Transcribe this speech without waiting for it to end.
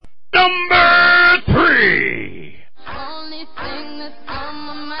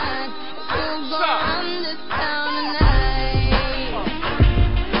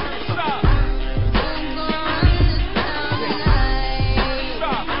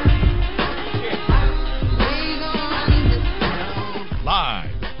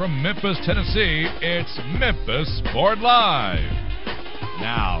From Memphis, Tennessee, it's Memphis Sport Live.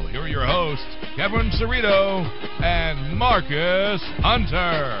 Now, here are your hosts, Kevin Cerrito and Marcus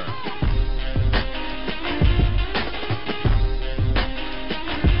Hunter.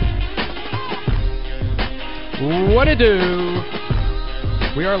 What it do?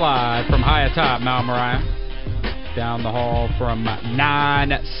 We are live from high atop Mount Moriah, down the hall from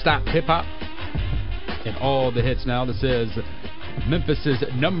Non-Stop Hip Hop and all the hits now. This is Memphis's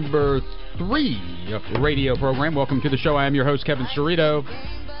number 3 radio program. Welcome to the show. I am your host, Kevin Cerrito.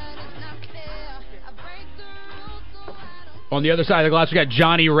 On the other side of the glass, we got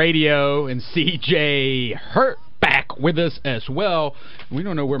Johnny Radio and CJ Hurt back with us as well. We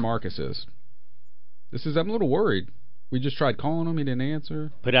don't know where Marcus is. I'm a little worried. We just tried calling him. He didn't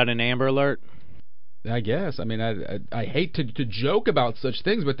answer. Put out an Amber Alert? I guess. I mean, I hate to joke about such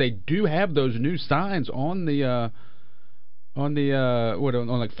things, but they do have those new signs on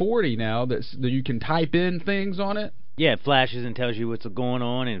like 40 now that you can type in things on it. Yeah, it flashes and tells you what's going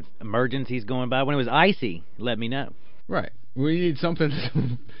on and emergencies going by. When it was icy, let me know. Right. We need something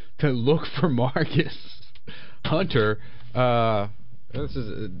to look for Marcus Hunter.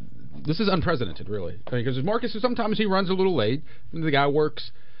 This is unprecedented, really. Because Marcus, sometimes he runs a little late. The guy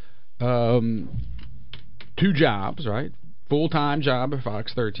works 2 jobs, right? Full-time job at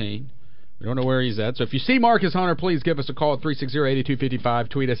Fox 13. We don't know where he's at. So if you see Marcus Hunter, please give us a call at 360-8255.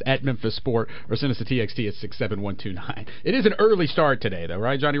 Tweet us at Memphis Sport or send us a TXT at 67129. It is an early start today, though,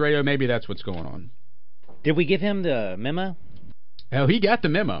 right, Johnny Radio? Maybe that's what's going on. Did we give him the memo? Hell, he got the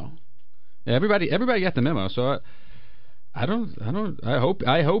memo. Yeah, everybody got the memo. So I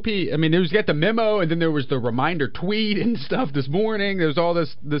hope he. I mean, there was got the memo, and then there was the reminder tweet and stuff this morning. There's all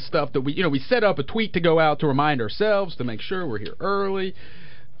this stuff that we set up a tweet to go out to remind ourselves to make sure we're here early.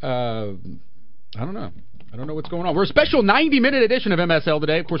 I don't know. I don't know what's going on. We're a special 90-minute edition of MSL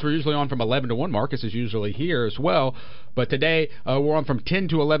today. Of course, we're usually on from 11 to 1. Marcus is usually here as well. But today, we're on from 10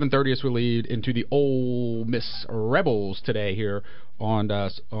 to 11:30 as we lead into the Ole Miss Rebels today here on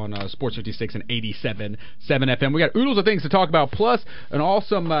Sports 56 and 87.7 FM. We got oodles of things to talk about, plus an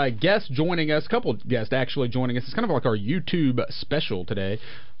awesome guest joining us, a couple guests actually joining us. It's kind of like our YouTube special today,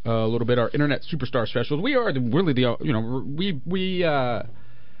 a little bit, our Internet Superstar specials. We are really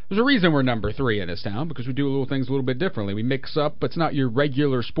there's a reason we're number 3 in this town, because we do little things a little bit differently. We mix up. It's not your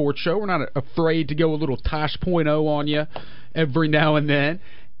regular sports show. We're not afraid to go a little Tosh.0 on you every now and then.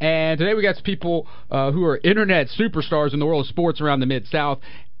 And today we got some people who are internet superstars in the world of sports around the Mid-South.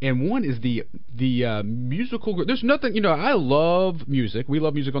 And one is the musical group. There's nothing, I love music. We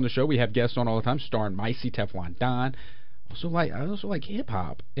love music on the show. We have guests on all the time, starring Micey, Teflon Don. I also like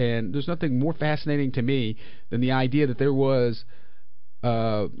hip-hop. And there's nothing more fascinating to me than the idea that there was...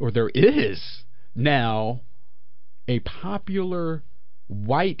 or there is now a popular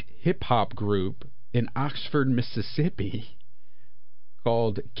white hip-hop group in Oxford, Mississippi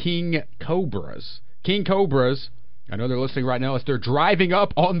called King Cobras. King Cobras, I know they're listening right now as they're driving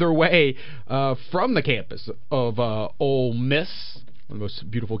up on their way from the campus of Ole Miss, one of the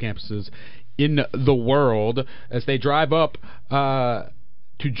most beautiful campuses in the world, as they drive up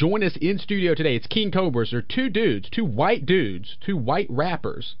to join us in studio today. It's King Cobras. They're 2 white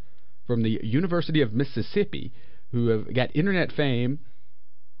rappers from the University of Mississippi who have got internet fame,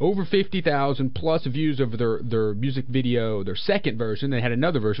 over 50,000 plus views of their music video, their second version. They had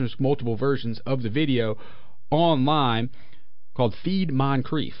another version, there's multiple versions of the video online called Feed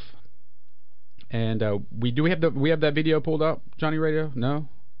Moncrief. And we have that video pulled up, Johnny Radio? No?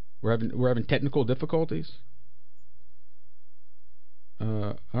 We're having technical difficulties?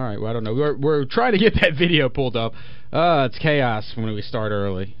 All right, well, I don't know. We're trying to get that video pulled up. It's chaos when we start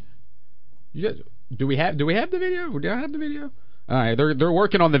early. Do we have the video? Do I have the video? All right, they're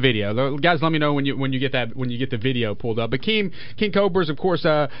working on the video. Guys, let me know when you get the video pulled up. But King Cobras, of course.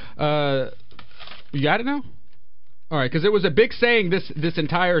 You got it now? All right, because it was a big saying this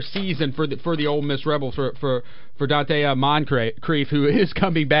entire season for the Ole Miss Rebels for Dante Moncrief, who is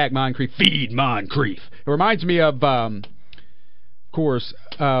coming back. Moncrief, feed Moncrief. It reminds me of. Of course,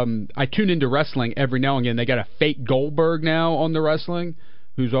 I tune into wrestling every now and again. They got a fake Goldberg now on the wrestling,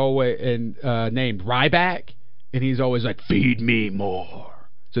 who's always named Ryback, and he's always like, "Feed me more."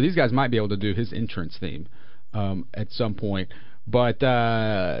 So these guys might be able to do his entrance theme at some point. But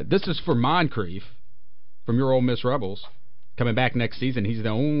this is for Moncrief from your Ole Miss Rebels, coming back next season. He's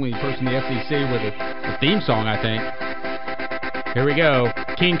the only person in the SEC with a theme song, I think. Here we go.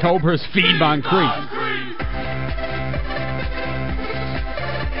 King Cobra's Feed Moncrief.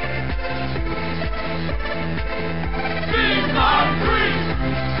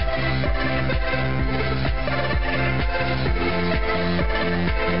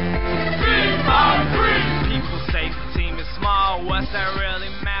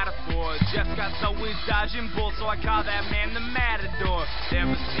 Raging bull, so I call that man the Matador.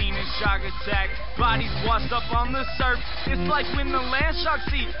 Never seen a shark attack, bodies washed up on the surf. It's like when the land sharks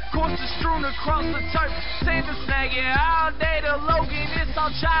eat, corpses strewn across the turf. Santa snagging all day to Logan, it's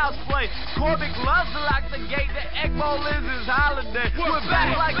all child's play. Corbett loves to lock the gate, the Egg Bowl is his holiday. We're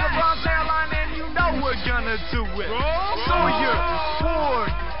back like LeBron's hairline, and you know we're gonna do it. Sawyer,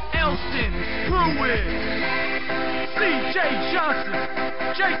 Ford, Elston, Pruitt, C.J. Johnson,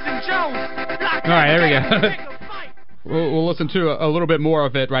 Jason Jones. All right, there we go. We'll listen to a little bit more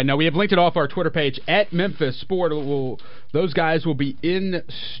of it right now. We have linked it off our Twitter page at Memphis Sport. Those guys will be in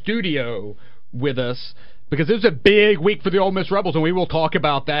studio with us because it was a big week for the Ole Miss Rebels, and we will talk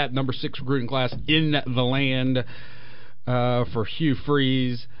about that. Number 6 recruiting class in the land for Hugh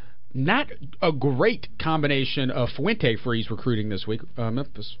Freeze. Not a great combination of Fuente Freeze recruiting this week.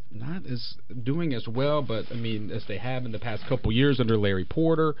 Memphis not as doing as well, but I mean as they have in the past couple years under Larry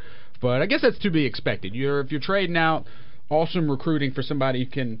Porter. But I guess that's to be expected. If you're trading out awesome recruiting for somebody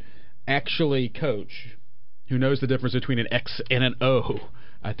who can actually coach, who knows the difference between an X and an O.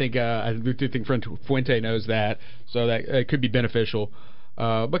 I do think Fuente knows that, so that it could be beneficial.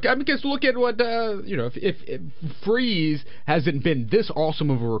 But I guess look at what if Freeze hasn't been this awesome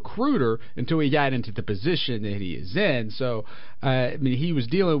of a recruiter until he got into the position that he is in. So I mean, he was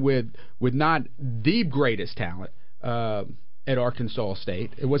dealing with not the greatest talent at Arkansas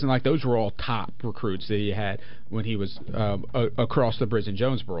State. It wasn't like those were all top recruits that he had when he was across the bridge in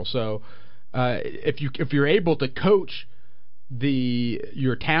Jonesboro. So if you're able to coach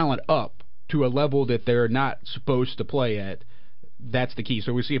your talent up to a level that they're not supposed to play at, that's the key.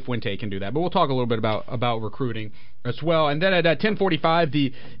 So we'll see if Fuente can do that. But we'll talk a little bit about recruiting as well. And then at 10:45,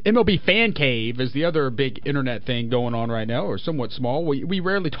 the MLB Fan Cave is the other big internet thing going on right now, or somewhat small. We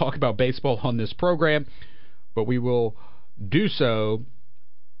rarely talk about baseball on this program, but we will do so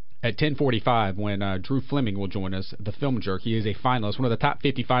at 10:45 when Drew Fleming will join us, the film jerk. He is a finalist, one of the top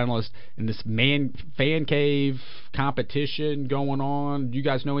 50 finalists in this Fan Cave competition going on. Do you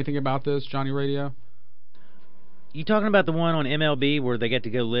guys know anything about this, Johnny Radio? You talking about the one on MLB where they get to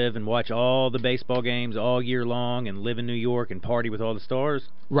go live and watch all the baseball games all year long and live in New York and party with all the stars?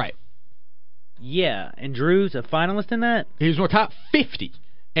 Right. Yeah, and Drew's a finalist in that? He was one of the top 50.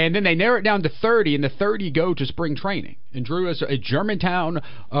 And then they narrow it down to 30, and the 30 go to spring training. And Drew is a Germantown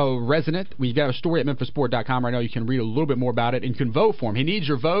resident. We've got a story at memphisport.com right now. You can read a little bit more about it and you can vote for him. He needs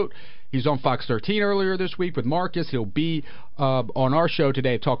your vote. He's on Fox 13 earlier this week with Marcus. He'll be on our show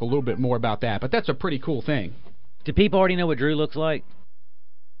today to talk a little bit more about that. But that's a pretty cool thing. Do people already know what Drew looks like?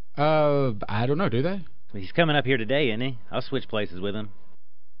 I don't know. Do they? He's coming up here today, isn't he? I'll switch places with him.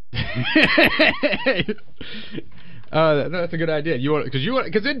 No, that's a good idea. Because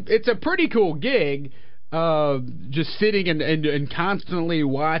it's a pretty cool gig. Just sitting and constantly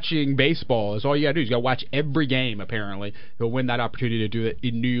watching baseball is all you got to do. You got to watch every game, apparently. He'll win that opportunity to do it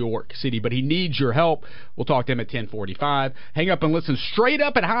in New York City. But he needs your help. We'll talk to him at 10:45. Hang up and listen straight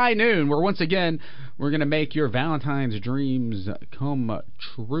up at high noon, where once again, we're going to make your Valentine's dreams come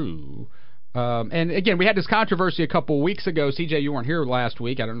true. And again, we had this controversy a couple weeks ago. CJ, you weren't here last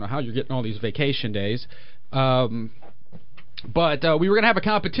week. I don't know how you're getting all these vacation days. But we were going to have a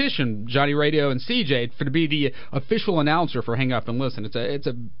competition, Johnny Radio and CJ, to be the official announcer for Hang Up and Listen. It's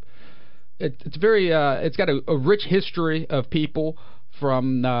got a rich history of people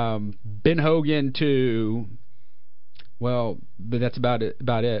from Ben Hogan to, well, that's about it.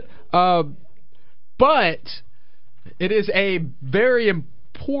 But it is a very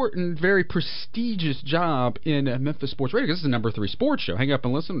important, very prestigious job in Memphis Sports Radio. This is the number 3 sports show. Hang Up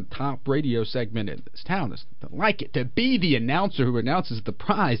and Listen, the top radio segment in this town. It's like it to be the announcer who announces the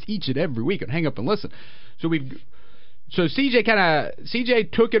prize each and every week on Hang Up and Listen. So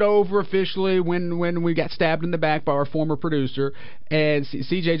CJ took it over officially when we got stabbed in the back by our former producer, and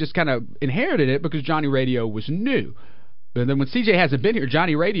CJ just kind of inherited it because Johnny Radio was new. But then when CJ hasn't been here,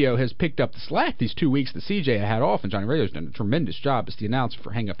 Johnny Radio has picked up the slack these 2 weeks that CJ had off, and Johnny Radio's done a tremendous job as the announcer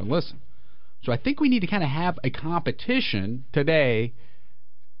for Hang Up and Listen. So I think we need to kind of have a competition today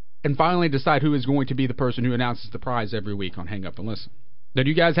and finally decide who is going to be the person who announces the prize every week on Hang Up and Listen. Did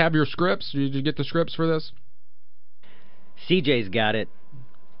you guys have your scripts? Did you get the scripts for this? CJ's got it.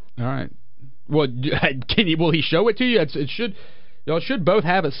 All right. Well, will he show it to you? Y'all should both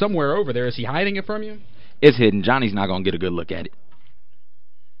have it somewhere over there. Is he hiding it from you? It's hidden. Johnny's not going to get a good look at it.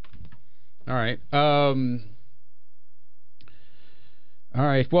 All right. All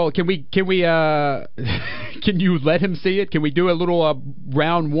right. Well, can you let him see it? Can we do a little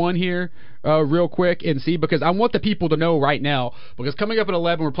round one here real quick and see? Because I want the people to know right now, because coming up at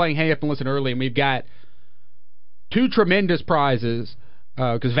 11, we're playing Hang Up and Listen early, and we've got 2 tremendous prizes.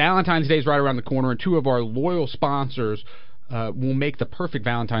 because Valentine's Day is right around the corner, and two of our loyal sponsors will make the perfect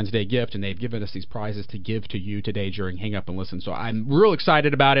Valentine's Day gift, and they've given us these prizes to give to you today during Hang Up and Listen. So I'm real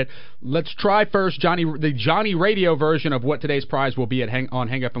excited about it. Let's try first the Johnny Radio version of what today's prize will be on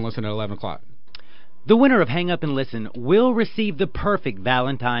Hang Up and Listen at 11 o'clock. The winner of Hang Up and Listen will receive the perfect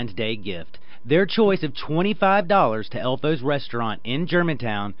Valentine's Day gift. Their choice of $25 to Elfo's Restaurant in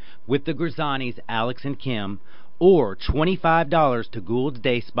Germantown with the Grisani's Alex and Kim, or $25 to Gould's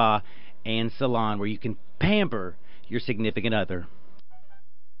Day Spa and Salon, where you can pamper your significant other.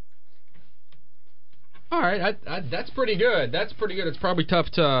 All right, that's pretty good. That's pretty good. It's probably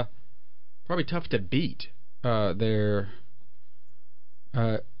tough to beat there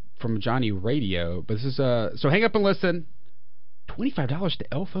from Johnny Radio. But this is so Hang Up and Listen. $25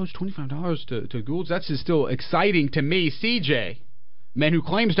 to Elfo's, $25 to Gould's. That's just still exciting to me. CJ, man who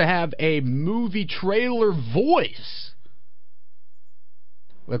claims to have a movie trailer voice.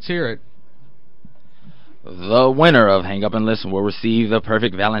 Let's hear it. The winner of Hang Up and Listen will receive the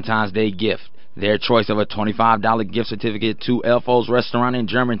perfect Valentine's Day gift. Their choice of a $25 gift certificate to Elfo's Restaurant in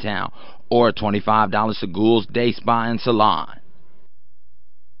Germantown, or $25 to Gould's Day Spa and Salon.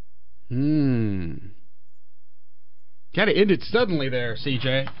 Kind of ended suddenly there,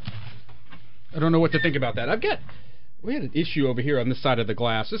 CJ. I don't know what to think about that. We had an issue over here on this side of the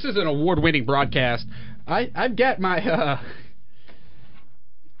glass. This is an award-winning broadcast. I've got my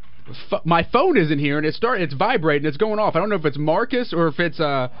my phone isn't here, and it's vibrating. It's going off. I don't know if it's Marcus or if it's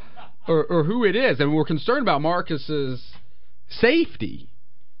or who it is. And we're concerned about Marcus's safety.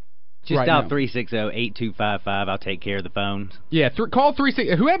 Just right dial now. 360-8255. I'll take care of the phones. Yeah, call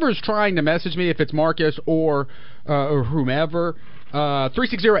 360. Whoever's trying to message me, if it's Marcus or whomever,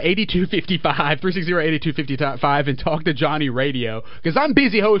 360-8255, 360-8255, and talk to Johnny Radio, because I'm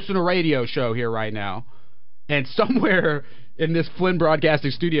busy hosting a radio show here right now, and somewhere in this Flynn Broadcasting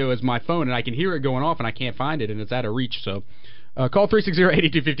studio is my phone, and I can hear it going off, and I can't find it, and it's out of reach. So call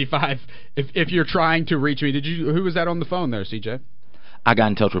 360-8255 if you're trying to reach me. Who was that on the phone there, CJ? I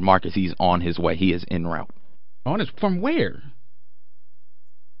got in touch with Marcus. He's on his way. He is en route. From where?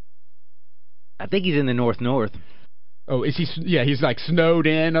 I think he's in the north. Oh, is he? Yeah, he's like snowed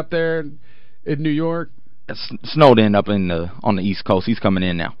in up there in New York. Snowed in up on the East Coast. He's coming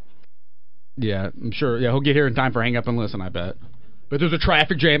in now. Yeah, I'm sure. Yeah, he'll get here in time for Hang Up and Listen, I bet. But there's a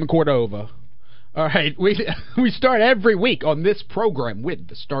traffic jam in Cordova. All right, we start every week on this program with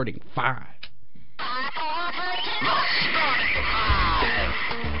the starting five.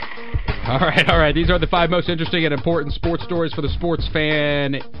 All right. These are the five most interesting and important sports stories for the sports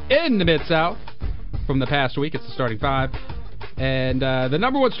fan in the Mid-South from the past week. It's the starting five. And the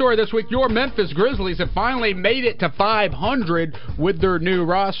number one story this week, your Memphis Grizzlies have finally made it to 500 with their new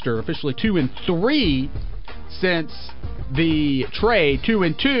roster. Officially 2-3 since the trade.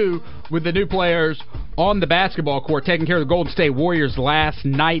 2-2 with the new players on the basketball court, taking care of the Golden State Warriors last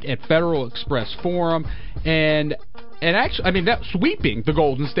night at Federal Express Forum. And actually, I mean, that's sweeping the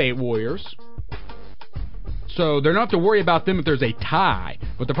Golden State Warriors. So they don't have to worry about them if there's a tie.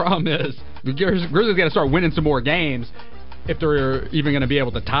 But the problem is, the Grizzlies got to start winning some more games if they're even going to be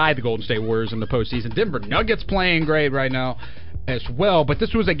able to tie the Golden State Warriors in the postseason. Denver Nuggets playing great right now as well. But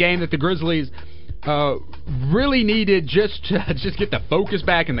this was a game that the Grizzlies really needed just to get the focus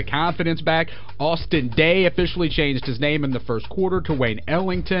back and the confidence back. Austin Day officially changed his name in the first quarter to Wayne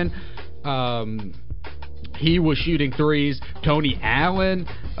Ellington. He was shooting threes. Tony Allen,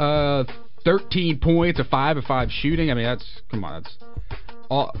 13 points, a 5 of 5 shooting. I mean, that's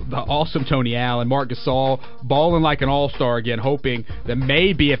the awesome Tony Allen. Marc Gasol balling like an all-star again, hoping that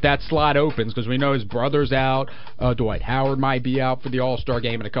maybe if that slot opens, because we know his brother's out, Dwight Howard might be out for the all-star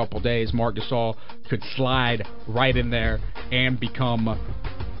game in a couple days, Marc Gasol could slide right in there and become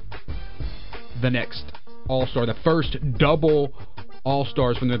the next all-star, the first double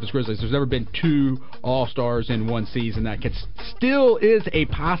all-stars from the Memphis Grizzlies. There's never been two all-stars in one season. That still is a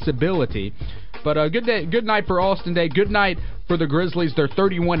possibility. But good night for Austin Day. Good night for the Grizzlies. They're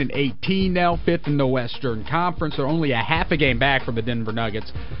 31-18 now, fifth in the Western Conference. They're only a half a game back from the Denver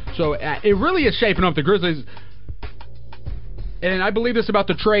Nuggets. So it really is shaping up the Grizzlies. And I believe this about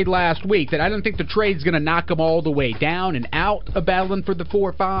the trade last week, that I don't think the trade's going to knock them all the way down and out of battling for the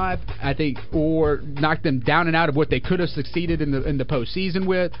 4-5. I think, or knock them down and out of what they could have succeeded in the postseason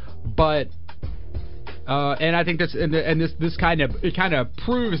with. But and I think this kind of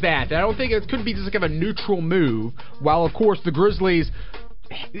proves that. I don't think it could be just kind of a neutral move. While of course the Grizzlies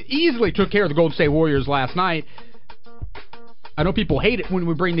easily took care of the Golden State Warriors last night. I know people hate it when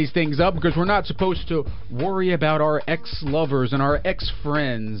we bring these things up because we're not supposed to worry about our ex-lovers and our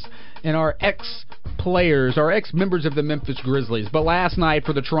ex-friends and our ex-players, our ex-members of the Memphis Grizzlies. But last night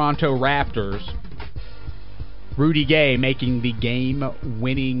for the Toronto Raptors, Rudy Gay making the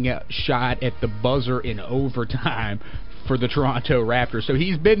game-winning shot at the buzzer in overtime for the Toronto Raptors. So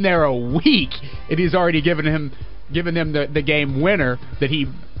he's been there a week, and he's already given them the game winner that he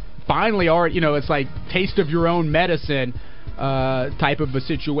finally already, it's like taste of your own medicine type of a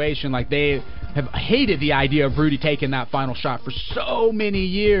situation. Like, they have hated the idea of Rudy taking that final shot for so many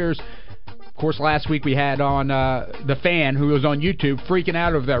years. Of course, last week we had on the fan who was on YouTube freaking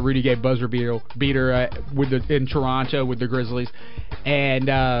out over that Rudy Gay buzzer beater in Toronto with the Grizzlies. And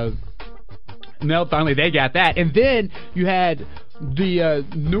no, finally they got that. And then you had the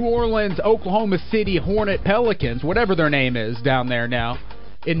New Orleans, Oklahoma City Hornet Pelicans, whatever their name is down there now,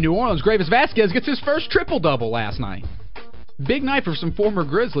 in New Orleans. Gravis Vasquez gets his first triple-double last night. Big night for some former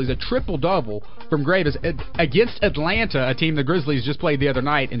Grizzlies, a triple-double from Gravis against Atlanta, a team the Grizzlies just played the other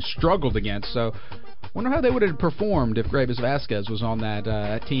night and struggled against. So wonder how they would have performed if Gravis Vasquez was on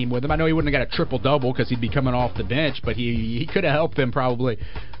that team with him. I know he wouldn't have got a triple-double because he'd be coming off the bench, but he could have helped them probably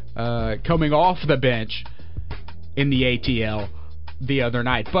coming off the bench in the ATL the other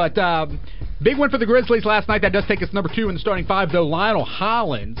night. But big win for the Grizzlies last night. That does take us number 2 in the starting 5, though. Lionel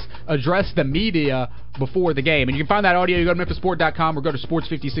Hollins addressed the media before the game. And you can find that audio. You go to memphisport.com or go to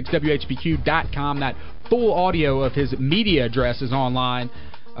sports56whbq.com. That full audio of his media address is online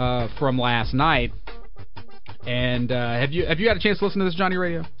from last night. And have you had a chance to listen to this, Johnny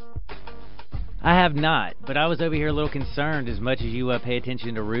Radio? I have not, but I was over here a little concerned, as much as you pay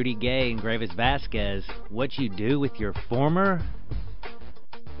attention to Rudy Gay and Gravis Vasquez, what you do with your former...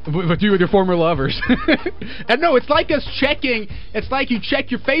 With your former lovers. And no, it's like us checking, it's like you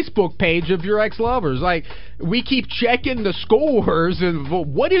check your Facebook page of your ex-lovers. Like, we keep checking the scores and, well,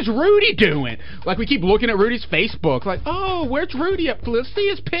 what is Rudy doing? Like, we keep looking at Rudy's Facebook. Like, oh, where's Rudy up to? Let's see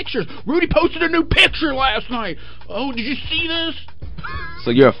his pictures. Rudy posted a new picture last night. Oh, did you see this? So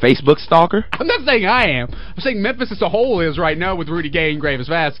you're a Facebook stalker? I'm not saying I am. I'm saying Memphis as a whole is right now with Rudy Gay and Gravis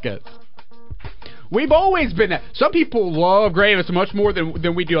Vasquez. We've always been that. Some people love Gravis much more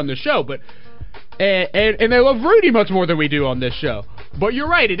than we do on this show, but and they love Rudy much more than we do on this show. But you're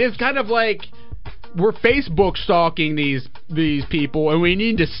right, it is kind of like we're Facebook stalking these people, and we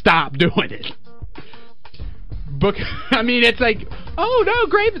need to stop doing it. But I mean, it's like, oh no,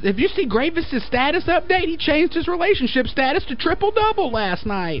 Gravis! If you see Gravis' status update, he changed his relationship status to triple-double last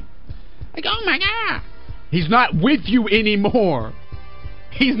night. Like, oh my God, he's not with you anymore.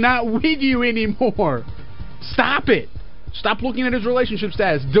 He's not with you anymore. Stop it. Stop looking at his relationship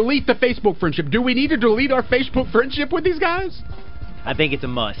status. Delete the Facebook friendship. Do we need to delete our Facebook friendship with these guys? I think it's a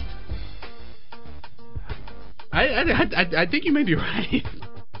must. I think you may be right.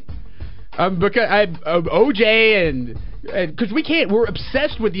 Because OJ and because we're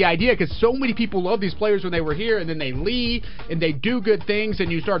obsessed with the idea because so many people love these players when they were here and then they leave and they do good things and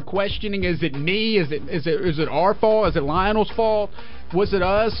you start questioning, is it me? Is it our fault? Is it Lionel's fault? Was it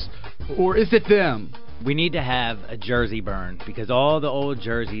us? Or is it them? We need to have a jersey burn because all the old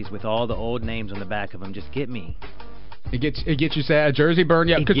jerseys with all the old names on the back of them just get me. It gets you sad. A jersey burn,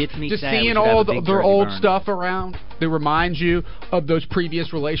 yeah. Because just sad. Seeing all their old stuff around that reminds you of those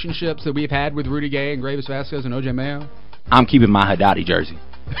previous relationships that we've had with Rudy Gay and Gravis Vasquez and OJ Mayo. I'm keeping my Haddadi jersey.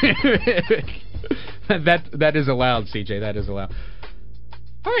 That is allowed, CJ. That is allowed.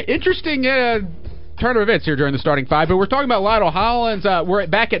 All right, interesting turn of events here during the starting 5, but we're talking about Lionel Hollins. We're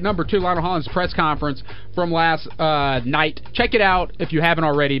back at number 2, Lionel Hollins' press conference from last night. Check it out if you haven't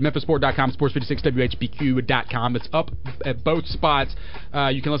already, memphisport.com, sports56whbq.com. It's up at both spots.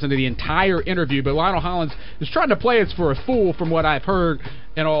 You can listen to the entire interview, but Lionel Hollins is trying to play us for a fool from what I've heard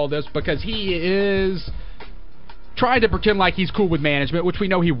in all this because he is trying to pretend like he's cool with management, which we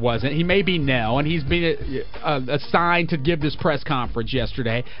know he wasn't. He may be now, and he's been assigned to give this press conference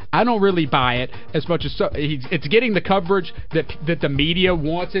yesterday. I don't really buy it as much as it's getting the coverage that the media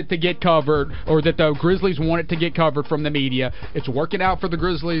wants it to get covered, or that the Grizzlies want it to get covered from the media. It's working out for the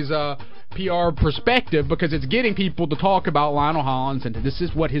Grizzlies' PR perspective because it's getting people to talk about Lionel Hollins, and this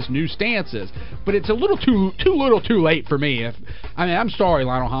is what his new stance is. But it's a little too late for me. I'm sorry,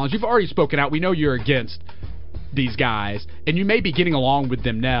 Lionel Hollins. You've already spoken out. We know you're against these guys, and you may be getting along with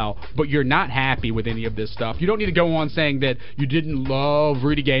them now, but you're not happy with any of this stuff. You don't need to go on saying that you didn't love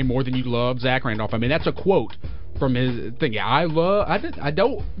Rudy Gay more than you loved Zach Randolph. I mean, that's a quote from his thing. I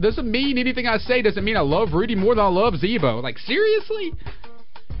don't, doesn't mean anything I say doesn't mean I love Rudy more than I love Zebo. Like, seriously?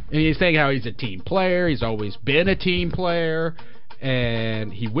 And he's saying how he's a team player. He's always been a team player.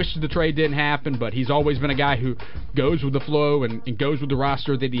 and he wishes the trade didn't happen, but he's always been a guy who goes with the flow and goes with the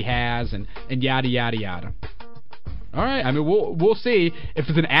roster that he has, and yada, yada, yada. All right, I mean, we'll see if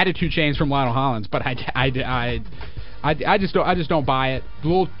there's an attitude change from Lionel Hollins, but I just don't buy it.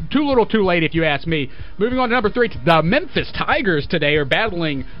 Too little, too late, if you ask me. Moving on to number 3, the Memphis Tigers today are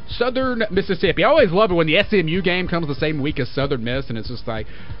battling Southern Mississippi. I always love it when the SMU game comes the same week as Southern Miss, and it's just like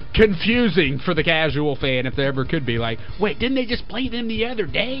confusing for the casual fan, if there ever could be. Like, wait, didn't they just play them the other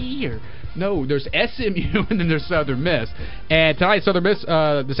day? Or no, there's SMU and then there's Southern Miss. And tonight, Southern Miss,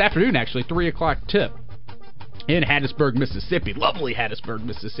 this afternoon actually, 3 o'clock tip in Hattiesburg, Mississippi. Lovely Hattiesburg,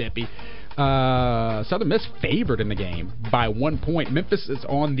 Mississippi. Southern Miss favored in the game by 1 point. Memphis is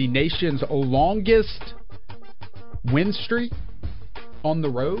on the nation's longest win streak on the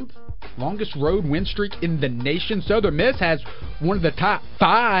road. Longest road win streak in the nation. Southern Miss has one of the top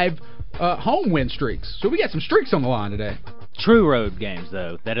 5 home win streaks. So we got some streaks on the line today. True road games,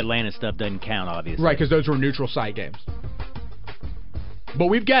 though. That Atlanta stuff doesn't count, obviously. Right, because those were neutral site games. But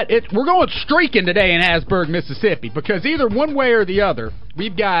we've got it. We're going streaking today in Hattiesburg, Mississippi, because either one way or the other,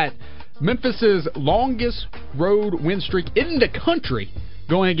 we've got Memphis's longest road win streak in the country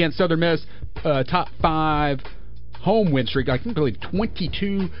going against Southern Miss, top 5 home win streak. I think really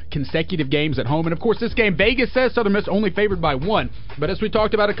 22 consecutive games at home. And, of course, this game, Vegas says Southern Miss only favored by 1. But as we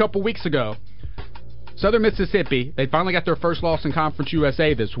talked about a couple weeks ago, Southern Mississippi, they finally got their first loss in Conference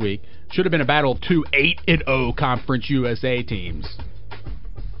USA this week. Should have been a battle of 2 8-0 Conference USA teams.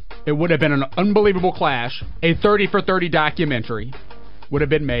 It would have been an unbelievable clash. A 30-for-30 documentary would have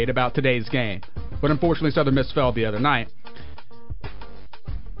been made about today's game. But unfortunately, Southern Miss fell the other night.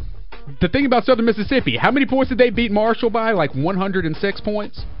 The thing about Southern Mississippi, how many points did they beat Marshall by? Like 106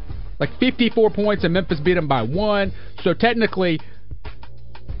 points? Like 54 points, and Memphis beat them by 1. So technically,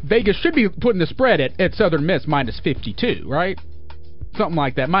 Vegas should be putting the spread at Southern Miss minus 52, right? Something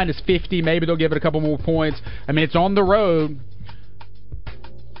like that. Minus 50, maybe they'll give it a couple more points. I mean, it's on the road.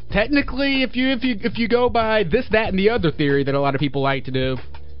 Technically, if you go by this, that, and the other theory that a lot of people like to do,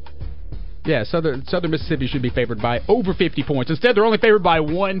 yeah, Southern Mississippi should be favored by over 50 points. Instead, they're only favored by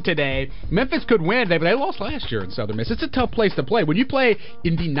 1 today. Memphis could win. They lost last year in Southern Miss. It's a tough place to play. When you play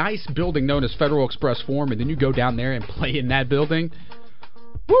in the nice building known as Federal Express Forum, and then you go down there and play in that building,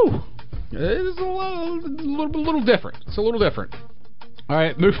 woo, it's a little different. It's a little different. All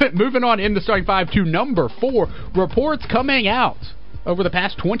right, moving on in the starting 5 to number 4. Reports coming out over the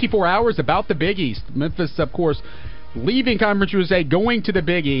past 24 hours about the Big East. Memphis, of course, leaving Conference USA, going to the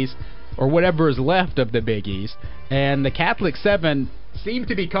Big East, or whatever is left of the Big East. And the Catholic 7 seem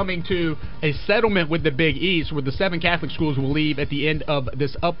to be coming to a settlement with the Big East, where the 7 Catholic schools will leave at the end of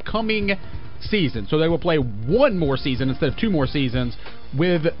this upcoming season. So they will play 1 more season instead of 2 more seasons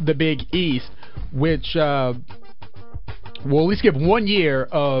with the Big East, which will at least give 1 year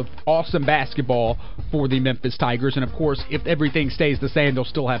of awesome basketball for the Memphis Tigers. And, of course, if everything stays the same, they'll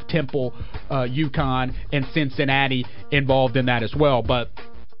still have Temple, UConn, and Cincinnati involved in that as well. But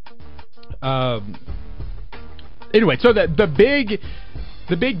anyway, so the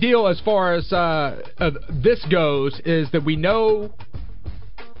big deal as far as this goes is that we know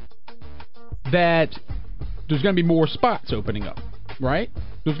that there's going to be more spots opening up, right?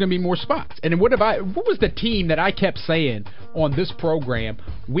 There's going to be more spots. And what was the team that I kept saying on this program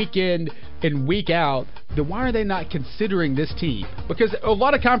week in and week out, that why are they not considering this team? Because a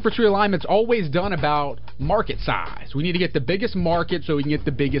lot of conference realignment's always done about market size. We need to get the biggest market so we can get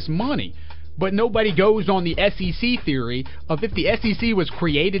the biggest money. But nobody goes on the SEC theory of if the SEC was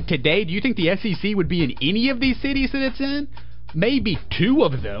created today, do you think the SEC would be in any of these cities that it's in? Maybe 2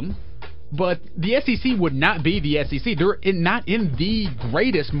 of them. But the SEC would not be the SEC. They're not in the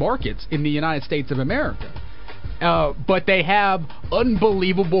greatest markets in the United States of America. But they have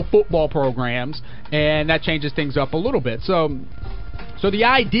unbelievable football programs, and that changes things up a little bit. So the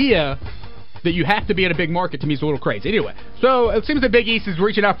idea that you have to be in a big market to me is a little crazy. Anyway, so it seems the Big East is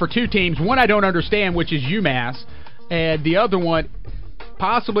reaching out for 2 teams. One I don't understand, which is UMass, and the other one,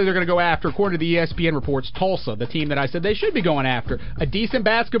 possibly they're going to go after, according to the ESPN reports, Tulsa, the team that I said they should be going after. A decent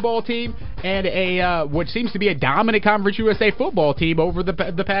basketball team and a what seems to be a dominant Conference USA football team over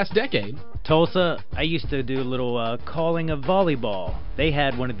the past decade. Tulsa, I used to do a little calling of volleyball. They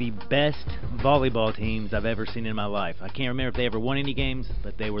had one of the best volleyball teams I've ever seen in my life. I can't remember if they ever won any games,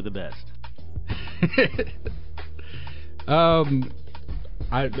 but they were the best.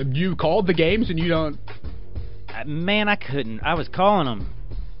 You called the games and you don't... Man, I couldn't. I was calling them,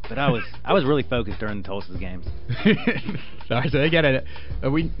 but I was really focused during the Tulsa games. All right, so they got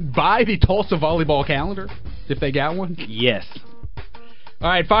we buy the Tulsa volleyball calendar if they got one. Yes. All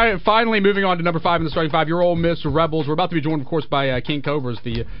right, finally moving on to number 5 in the starting 5, your Ole Miss Rebels. We're about to be joined, of course, by King Cobras,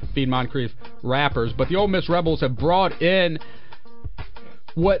 the Feed Moncrief Rappers. But the Ole Miss Rebels have brought in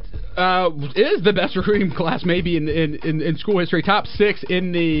what is the best recruiting class maybe in school history. Top 6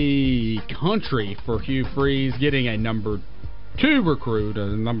 in the country for Hugh Freeze, getting a number 2 recruit, a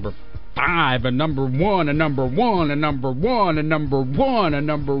number 5, a number 1, a number 1, a number 1, a number 1, a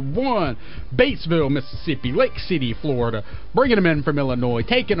number 1. Batesville, Mississippi, Lake City, Florida. Bringing them in from Illinois,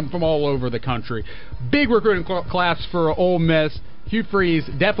 taking them from all over the country. Big recruiting class for Ole Miss. Hugh Freeze,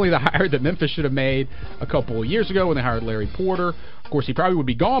 definitely the hire that Memphis should have made a couple of years ago when they hired Larry Porter. Of course, he probably would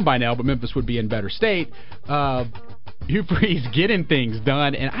be gone by now, but Memphis would be in better state. Hugh Freeze getting things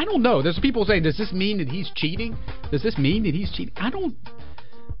done, and I don't know. There's people saying, does this mean that he's cheating? Does this mean that he's cheating? I don't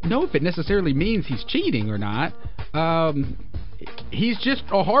know if it necessarily means he's cheating or not. He's just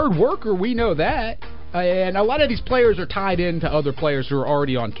a hard worker, we know that. And a lot of these players are tied into other players who are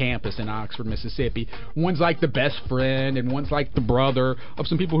already on campus in Oxford, Mississippi. One's like the best friend, and one's like the brother of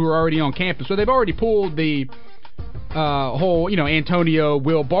some people who are already on campus. So they've already pulled the whole, Antonio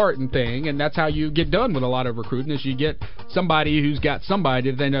Will Barton thing, and that's how you get done with a lot of recruiting, is you get somebody who's got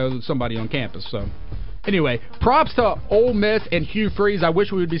somebody that they know somebody on campus. So anyway, props to Ole Miss and Hugh Freeze. I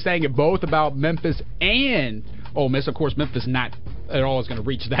wish we would be saying it both about Memphis and Ole Miss. Of course, Memphis not at all is going to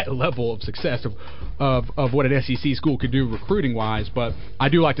reach that level of success of what an SEC school could do recruiting-wise, but I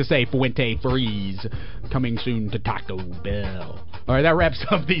do like to say Fuente Freeze coming soon to Taco Bell. All right, that wraps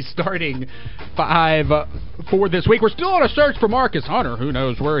up the starting 5 for this week. We're still on a search for Marcus Hunter. Who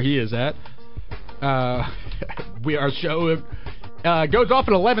knows where he is at? Our show goes off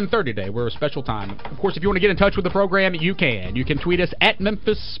at 11:30 today. We're a special time. Of course, if you want to get in touch with the program, you can. You can tweet us at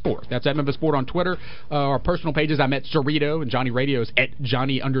Memphis Sport. That's at Memphis Sport on Twitter. Our personal pages, I'm at Cerrito, and Johnny Radio is at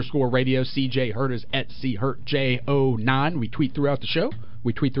Johnny_Radio. CJ Hurt is at CHurtJ09. We tweet throughout the show.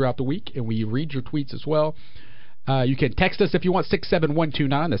 We tweet throughout the week, and we read your tweets as well. You can text us if you want,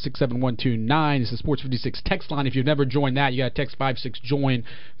 67129. That's 67129. It's the Sports 56 text line. If you've never joined that, you got to text 56JOIN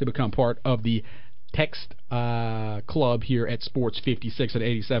to become part of the text club here at Sports 56 at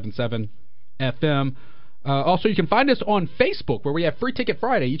 87.7 FM. Also, you can find us on Facebook, where we have Free Ticket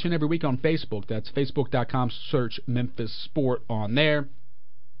Friday each and every week on Facebook. That's facebook.com. Search Memphis Sport on there.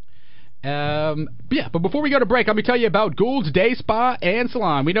 But before we go to break, let me tell you about Gould's Day Spa and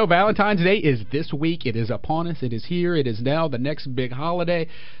Salon. We know Valentine's Day is this week. It is upon us. It is here. It is now the next big holiday.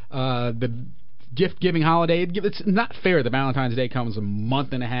 The gift-giving holiday. It's not fair that Valentine's Day comes a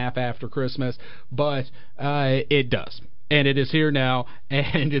month and a half after Christmas, but it does. And it is here now,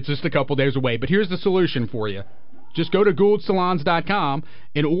 and it's just a couple days away. But here's the solution for you. Just go to GouldSalons.com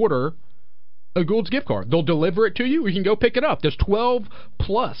and order a Gould's gift card. They'll deliver it to you, or you can go pick it up. There's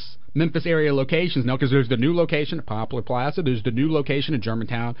 12-plus Memphis area locations now, because there's the new location at Poplar Plaza. There's the new location in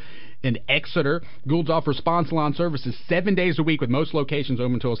Germantown and Exeter. Gould's offers spa salon services 7 days a week, with most locations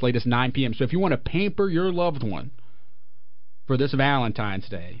open until as late as 9 p.m. So if you want to pamper your loved one for this Valentine's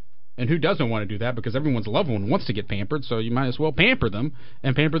Day, and who doesn't want to do that, because everyone's loved one wants to get pampered, so you might as well pamper them,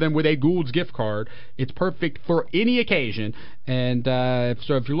 and pamper them with a Gould's gift card. It's perfect for any occasion, and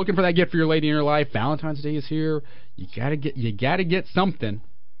so if you're looking for that gift for your lady in your life, Valentine's Day is here. You gotta get something.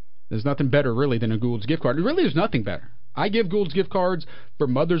 There's nothing better, really, than a Gould's gift card. Really, there's nothing better. I give Gould's gift cards for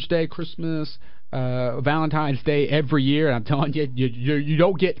Mother's Day, Christmas, Valentine's Day every year, and I'm telling you, you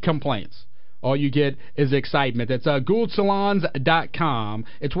don't get complaints. All you get is excitement. It's GouldSalons.com.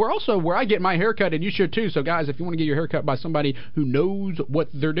 It's where I get my haircut, and you should too. So, guys, if you want to get your haircut by somebody who knows what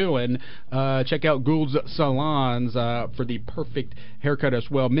they're doing, check out Gould's Salons for the perfect haircut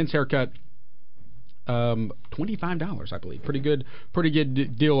as well. Men's haircut, $25, I believe. Pretty good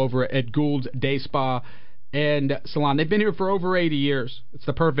deal over at Gould's Day Spa and Salon. They've been here for over 80 years. It's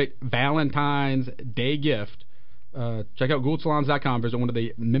the perfect Valentine's Day gift. Check out GouldSalons.com. Visit one of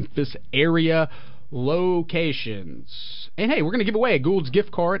the Memphis area locations. And hey, we're going to give away a Gould's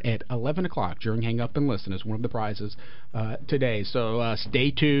gift card at 11 o'clock during Hang Up and Listen as one of the prizes today. So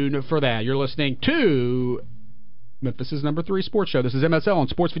stay tuned for that. You're listening to Memphis' number 3 sports show. This is MSL on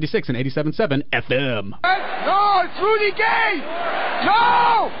Sports 56 and 87.7 FM. No, it's Rudy Gay!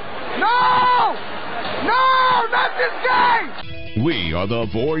 No! No! No, not this guy! We are the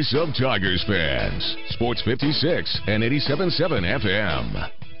voice of Tigers fans. Sports 56 and 87.7 FM.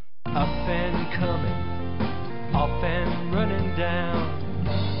 Up and coming, off and running down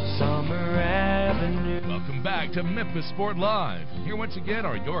Summer Avenue. Welcome back to Memphis Sport Live. Here once again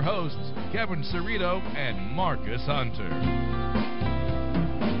are your hosts, Kevin Cerrito and Marcus Hunter.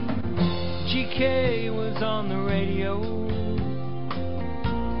 GK was on the radio,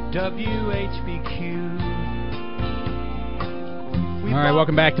 WHBQ. We All right,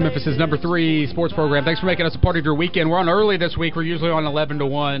 welcome back to Memphis's number 3 sports program. Thanks for making us a part of your weekend. We're on early this week. We're usually on 11 to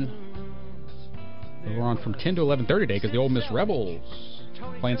 1. We're on from 10 to 11:30 today because the Ole Miss Rebels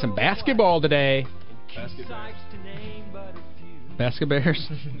playing some basketball today. Basket Bears.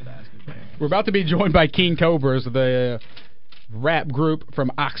 We're about to be joined by King Cobras, the rap group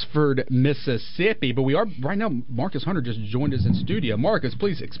from Oxford, Mississippi. But we are right now. Marcus Hunter just joined us in studio. Marcus,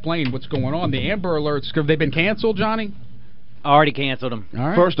 please explain what's going on. The Amber Alerts, have they been canceled, Johnny? Already canceled them. All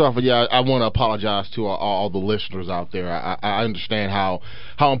right. First off, yeah, I want to apologize to all the listeners out there. I understand how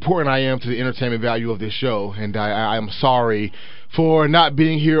important I am to the entertainment value of this show, and I am sorry for not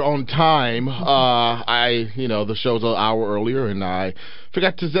being here on time. The show's an hour earlier, and I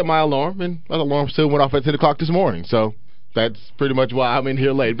forgot to set my alarm, and my alarm still went off at 10 o'clock this morning, so that's pretty much why I'm in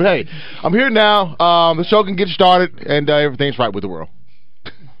here late. But hey, I'm here now. The show can get started, and everything's right with the world.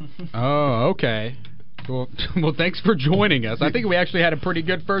 Oh, okay. Well, thanks for joining us. I think we actually had a pretty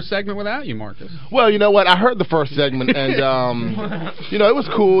good first segment without you, Marcus. Well, you know what? I heard the first segment, and it was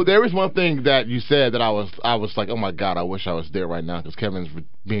cool. There was one thing that you said that I was like, oh my God, I wish I was there right now because Kevin's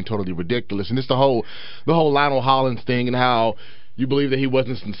being totally ridiculous, and it's the whole Lionel Hollins thing and how you believe that he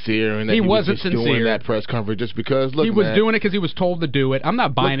wasn't sincere and that he wasn't was just doing that press conference just because. Look, he was doing it because he was told to do it. I'm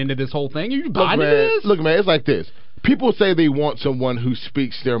not buying into this whole thing. Are you buying into this? Look, man, it's like this. People say they want someone who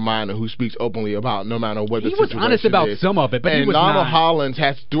speaks their mind or who speaks openly about no matter what the situation is. He was honest about some of it, but he was not. And Lionel Hollins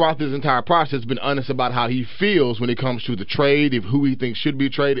has, throughout this entire process, been honest about how he feels when it comes to the trade, who he thinks should be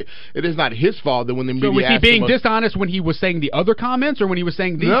traded. It is not his fault that when the media was he being dishonest when he was saying the other comments or when he was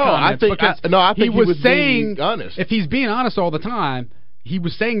saying these comments? I think he was being honest. If he's being honest all the time, he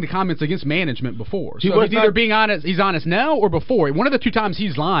was saying the comments against management before. So he's either being honest, he's honest now or before. One of the two times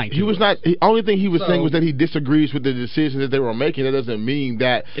he's lying. He was not. The only thing he was saying was that he disagrees with the decision that they were making. That doesn't mean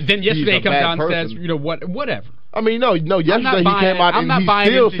that. Then yesterday he comes out and says, whatever. I mean, no. Yesterday he came out and he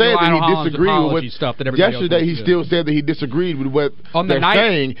still said that he disagreed with stuff that everybody else yesterday he still said that he disagreed with what they're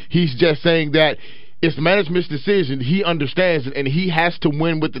saying. He's just saying that it's management's decision. He understands it, and he has to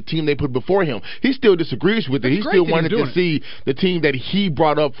win with the team they put before him. He still disagrees with it. He still wanted to see the team that he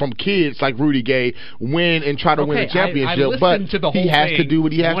brought up from kids like Rudy Gay win and try to win a championship. But he has to do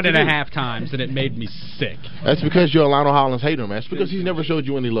what he has to do. 1.5 times, and it made me sick. That's because you're a Lionel Hollins hater, man. It's because he's never showed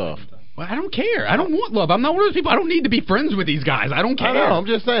you any love. Well, I don't care. I don't want love. I'm not one of those people. I don't need to be friends with these guys. I don't care. I know. I'm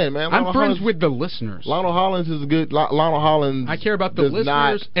just saying, man. I'm friends with the listeners. Lionel Hollins is a good. Lionel Hollins. I care about the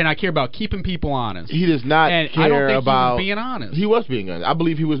listeners, and I care about keeping people honest. He does not care I don't think about he was being honest. He was being honest. I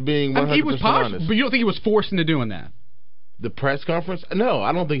believe he was being 100% honest. But you don't think he was forced into doing that? The press conference? No,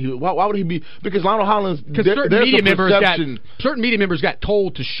 I don't think he. Why would he be? Because Lionel Hollins. Because certain media members got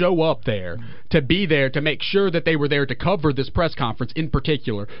told to show up there, to be there, to make sure that they were there to cover this press conference in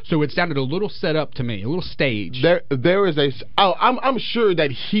particular. So it sounded a little set up to me, a little staged. There is a. I'm sure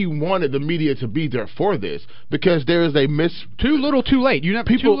that he wanted the media to be there for this because there is a Too little, too late.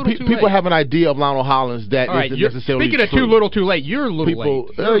 People have an idea of Lionel Hollins that isn't necessarily speaking true. of too little, too late, you're a little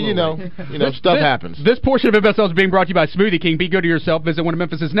late. Stuff happens. This portion of MSL is being brought to you by Smoothie King. Be good to yourself. Visit one of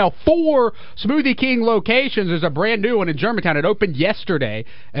Memphis' now 4 Smoothie King locations. There's a brand new one in Germantown. It opened yesterday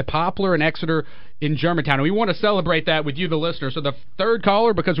at Poplar and Exeter in Germantown. And we want to celebrate that with you, the listener. So the third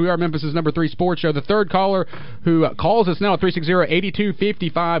caller, because we are Memphis' number 3 sports show, the third caller who calls us now at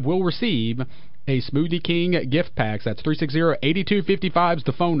 360-8255 will receive a Smoothie King gift pack. That's 360-8255 is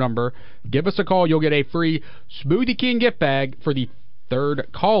the phone number. Give us a call. You'll get a free Smoothie King gift bag for the third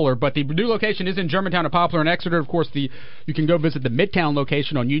caller. But the new location is in Germantown at Poplar and Exeter. Of course, you can go visit the Midtown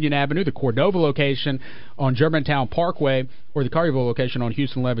location on Union Avenue, the Cordova location on Germantown Parkway, or the Collierville location on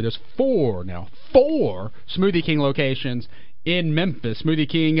Houston Levee. There's 4 Smoothie King locations in Memphis. Smoothie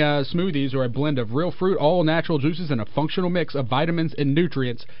King smoothies are a blend of real fruit, all natural juices, and a functional mix of vitamins and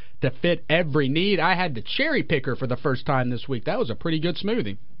nutrients to fit every need. I had the cherry picker for the first time this week. That was a pretty good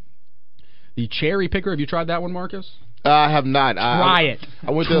smoothie. The cherry picker, have you tried that one, Marcus? I have not. Try it. I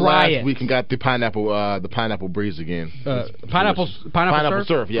went there last week and got the pineapple breeze again. Pineapple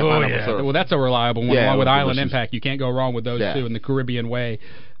surf? Yeah, pineapple surf. Well, that's a reliable one, along with Island Impact. You can't go wrong with those two in the Caribbean way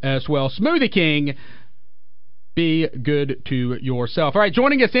as well. Smoothie King, be good to yourself. All right,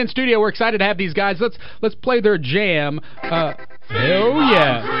 joining us in studio, we're excited to have these guys. Let's play their jam. Hell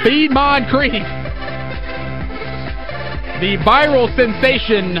yeah. Feed Moncrief. The viral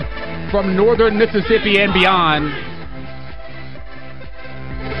sensation from northern Mississippi and beyond.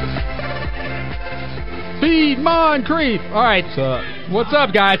 Feed Moncrief. All right, what's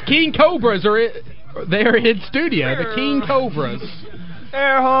up, guys? King Cobras are they're in studio. The King Cobras.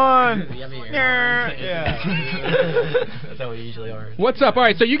 Air horn. Yeah. That's how we usually are. What's up? All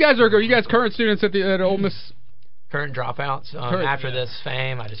right, so you guys are current students at Ole Miss current dropouts. After this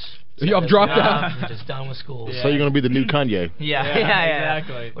fame, I just... Y'all dropped out? I'm just done with school. So you're going to be the new Kanye. Yeah,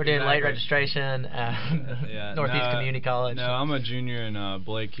 exactly. We're doing late registration Northeast Community College. No, I'm a junior, and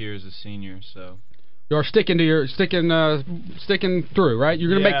Blake here is a senior, so... You're sticking through, right?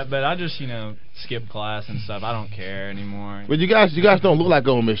 You're gonna but I just skip class and stuff. I don't care anymore. But you guys don't look like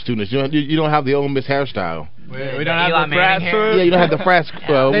Ole Miss students. You don't have the Ole Miss hairstyle. We don't have the frat suit. Yeah, you don't have the frat.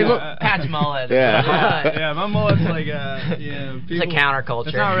 They look patch mullet. Yeah, my mullet's like it's a counterculture.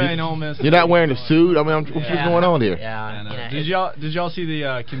 It's not really an Ole Miss. You're not wearing a suit. I mean, what's going on here? Yeah. Did y'all see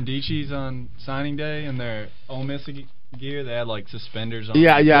the Kimdichis on signing day and their Ole Miss gear? They had like suspenders on.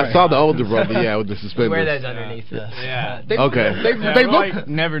 Yeah, I saw the older brother. Yeah, with the suspenders. We wear those underneath this. Yeah. They look like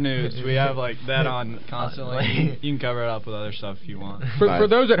never nudes. We have like that on constantly. You can cover it up with other stuff if you want. For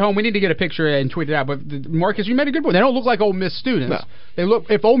those at home, we need to get a picture and tweet it out. But Marcus, you made a good point. They don't look like Ole Miss students. No. They look.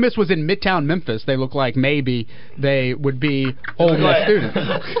 If Ole Miss was in Midtown Memphis, they look like maybe they would be Ole Miss students,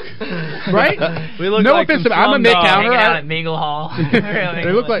 right? We look no like offense. I'm a Midtowner. Out at Mingle Hall.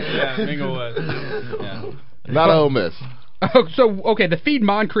 They look like Minglewood. Yeah. Not Ole Miss. Okay, the Feed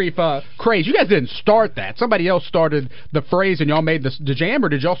Moncrief craze. You guys didn't start that. Somebody else started the phrase, and y'all made the jam, or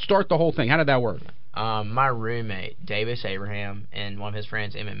did y'all start the whole thing? How did that work? My roommate, Davis Abraham, and one of his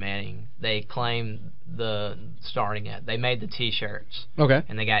friends, Emmett Manning, they claimed the starting it. They made the T-shirts. Okay.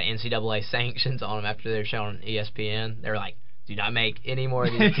 And they got NCAA sanctions on them after they were shown on ESPN. They were like, do not make any more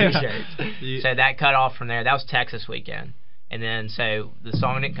of these T-shirts. So that cut off from there. That was Texas weekend. And then, so the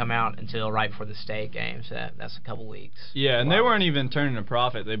song didn't come out until right before the state game, so that's a couple weeks. Yeah, and they weren't even turning a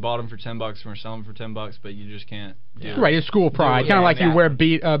profit. They bought them for $10 and were selling them for $10, but you just can't do it. Right, it's school pride, kind of like you wear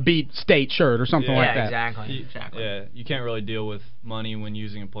a beat state shirt or something like that. Exactly. Yeah, you can't really deal with money when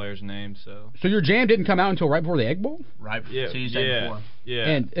using a player's name, so. So your jam didn't come out until right before the Egg Bowl? Right, Tuesday before.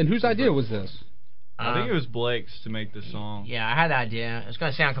 Yeah. And whose idea was this? I think it was Blake's to make the song. Yeah, I had the idea. It was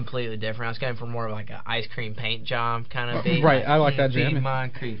going to sound completely different. I was going for more of like an ice cream paint job kind of beat. Right, I like that jam. Feed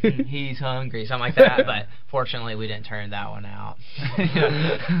Moncrief, he's hungry, something like that. But fortunately, we didn't turn that one out.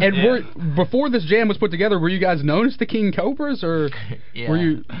 And before this jam was put together, were you guys known as the King Cobras, or were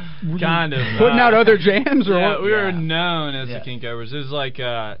you kind of putting out other jams? Or what? We were known as the King Cobras. It was like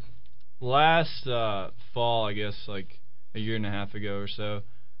last fall, I guess, like a year and a half ago or so.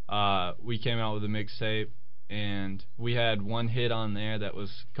 We came out with a mixtape, and we had one hit on there that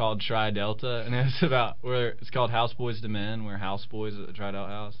was called Tri Delta, and it was about it's called House Boys to Men. We're house boys at the Tri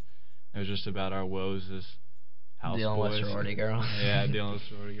Delta house. It was just about our woes as house dealing boys. Dealing with sorority girls. Yeah, dealing with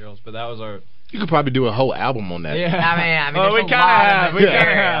sorority girls. But that was our. You could probably do a whole album on that. Yeah, I mean, well, we kind of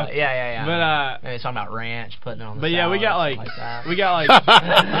have. Yeah. But maybe talking about ranch, putting it on the. But yeah, we got like we got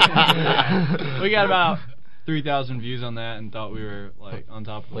about 3,000 views on that, and thought we were like on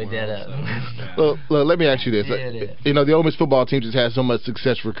top of the world. We did it. So, yeah. Well, let me ask you this. The Ole Miss football team just had so much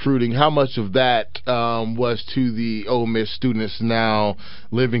success recruiting. How much of that was to the Ole Miss students now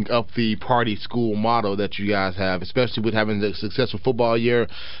living up the party school motto that you guys have, especially with having the successful football year,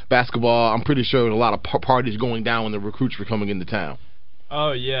 basketball? I'm pretty sure there was a lot of parties going down when the recruits were coming into town.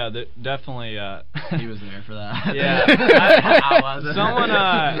 Oh yeah, definitely. He was there for that. Yeah, I wasn't.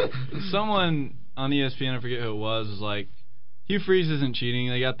 Someone on ESPN, I forget who it was like, Hugh Freeze isn't cheating.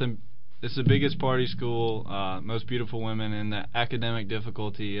 They got them. It's the biggest party school, most beautiful women, and the academic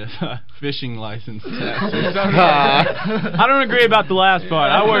difficulty of fishing license test. I don't agree about the last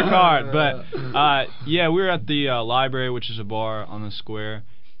part. I work hard, but yeah, we were at the library, which is a bar on the square,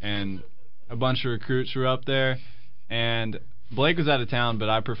 and a bunch of recruits were up there, and Blake was out of town, but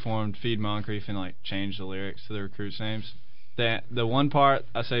I performed Feed Moncrief and like changed the lyrics to the recruits' names. The one part,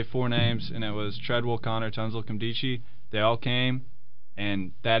 I say 4 names, and it was Treadwell, Connor, Tunzel, Kimdichie. They all came,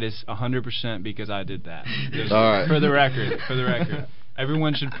 and that is 100% because I did that. All right. For the record.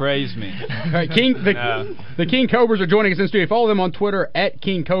 Everyone should praise me. All right, the King Cobras are joining us in the studio. Follow them on Twitter at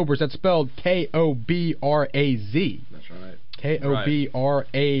King Cobras. That's spelled Kobraz. That's right.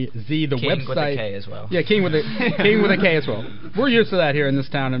 Kobraz. The King website with a K as well. Yeah, King with a K as well. We're used to that here in this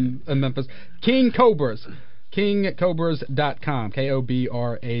town in Memphis. King Cobras. KingCobras.com.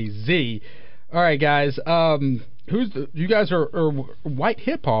 Kobraz. All right, guys. You guys are white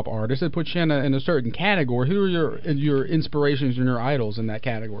hip hop artists that put you in a certain category. Who are your inspirations and your idols in that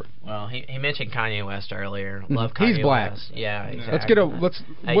category? Well, he mentioned Kanye West earlier. Love Kanye He's black. West. Yeah, exactly.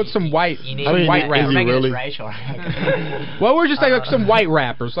 What's some white white rappers? Is he really? Well, we're just like some white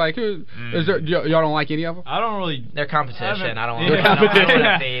rappers. Like, is there? Y'all don't like any of them? I don't really. They're competition. I don't. They're competition.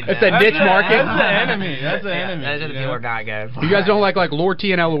 That's a niche market. That's the enemy. That's the enemy. Those are the people who are not good. You guys don't like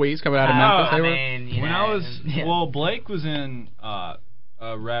Lorty and Eloise coming out of Memphis? I mean, when I was Blake was in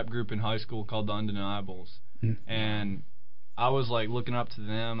a rap group in high school called the Undeniables, and I was like looking up to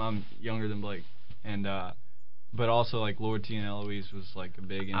them. I'm younger than Blake, and but also like Lord T and Eloise was like a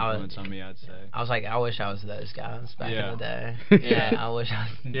big influence on me, I'd say. I was like, I wish I was those guys back in the day. Yeah, I wish I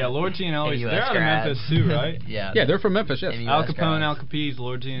was. Yeah, Lord T and Eloise, they're out of Memphis too, right? Yeah, they're from Memphis. Yes. Al Capone, Al Capiz,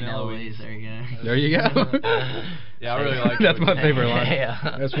 Lord T and Eloise. There you go. There you go. Yeah, I really like that's my favorite line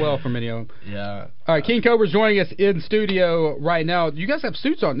yeah. as well from many of them. Yeah. All right, King Cobra's joining us in studio right now. You guys have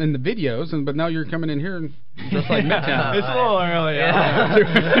suits on in the videos, but now you're coming in here and just like Midtown. It's a little early. Yeah.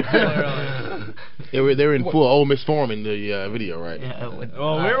 It's a little early. They were in full Ole Miss form in the video, right? Yeah,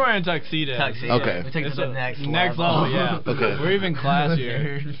 well, we were wearing tuxedos. Okay. We took it to the next level. Next level, yeah. Okay. We're even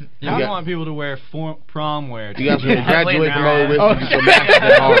classier. I don't want people to wear prom wear. You guys are going to graduate from Ole Miss Oh, to from Master's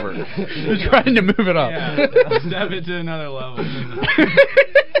at Harvard. You're trying to move it up. Yeah, step it to another level.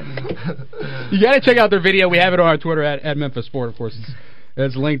 You got to check out their video. We have it on our Twitter at Memphis Sport, of course.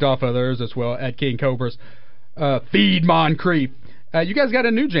 It's linked off of theirs as well at King Cobras. Feed Moncrief. You guys got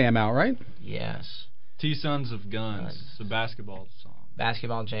a new jam out, right? Yes. T-Sons of Guns. It's a basketball song.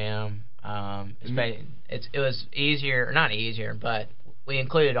 Basketball jam. It was easier, or not easier, but we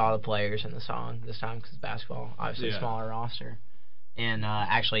included all the players in the song this time because basketball, obviously a smaller roster, and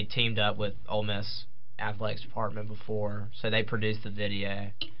actually teamed up with Ole Miss athletics department before, so they produced the video.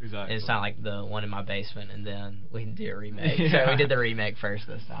 Exactly. It's not like the one in my basement, and then we did a remake. So we did the remake first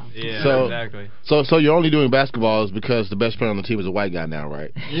this time. Yeah, exactly. So you're only doing basketball is because the best player on the team is a white guy now,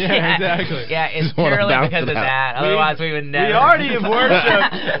 right? Yeah, exactly. Yeah, it's purely because of that. Otherwise, we would never. We already have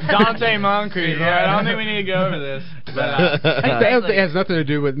worshipped Dante Moncrief. Right? I don't think we need to go over this. But, it has nothing to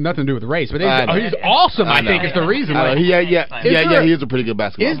do with race, but he's awesome. I think is the reason. He is a pretty good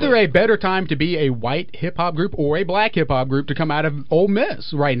basketball player. Is there a better time to be a white hip hop group or a black hip hop group to come out of Ole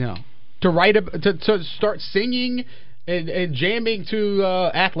Miss right now? To start singing and jamming to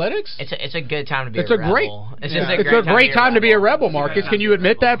athletics? It's a good time to be a rebel. It's a great time to be a rebel, Marcus. Can you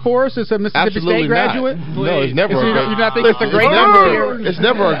admit that for us as a Mississippi State graduate? No, it's never. You not think it's a great time? It's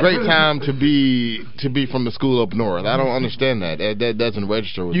never a great time to be from the school up north. I don't understand that. That doesn't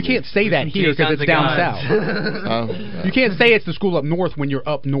register with me. You can't say that here because it's down south. You can't say it's the school up north when you're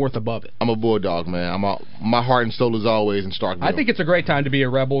up north above it. I'm a bulldog, man. My heart and soul is always in Starkville. I think it's a great time to be a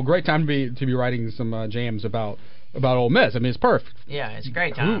rebel. Great time to be writing some jams about Ole Miss. I mean, it's perfect. Yeah, it's a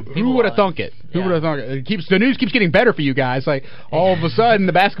great time. Who would have thunk it? Who would have thunk it? The news keeps getting better for you guys. Like all of a sudden,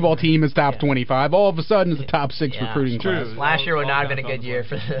 the basketball team is top 25. All of a sudden, it's a top 6 recruiting class. Last year would not have been a good year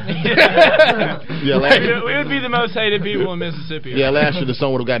for them. We would be the most hated people in Mississippi. Yeah, last year the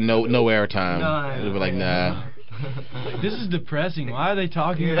song would have got no airtime. We'd be like, nah. This is depressing. Why are they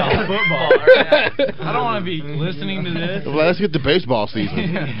talking about football? I don't want to be listening to this. Well, let's get to baseball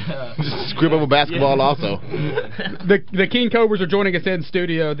season. Just scribble over basketball also. The King Cobras are joining us in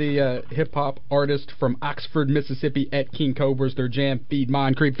studio. The hip hop artist from Oxford, Mississippi, at King Cobras. Their jam, Feed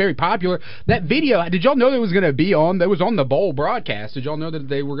Moncrief, very popular. That video, did y'all know that was going to be on? That was on the bowl broadcast. Did y'all know that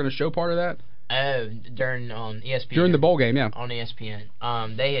they were going to show part of that? During ESPN. During the bowl game, yeah. On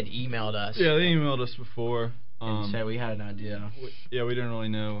ESPN. They had emailed us. Yeah, they emailed us before. And so we had an idea. We didn't really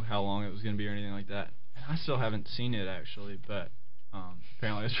know how long it was going to be or anything like that. I still haven't seen it actually, but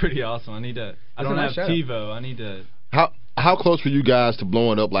apparently it's pretty awesome. I don't have TiVo. I need to. How close were you guys to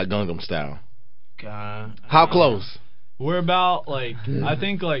blowing up like Gangnam Style? How close? We're about I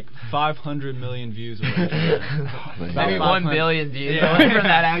think 500 million views away. Maybe 1 billion views away from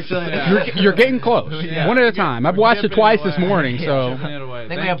that actually. You're getting close. Yeah. One at a time. I've watched it twice this morning, so. I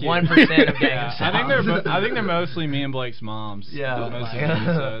think we have 1% of games. I think they're mostly me and Blake's moms. Yeah.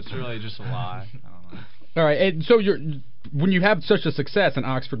 So it's really just a lie. I don't know. All right, and so when you have such a success in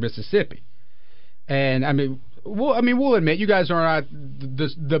Oxford, Mississippi, and we'll admit you guys are not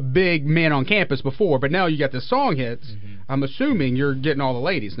the big men on campus before, but now you got the song hits. Mm-hmm. I'm assuming you're getting all the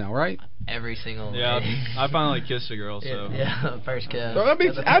ladies now, right? Every single. Yeah, I finally kissed a girl. So first kiss. So, I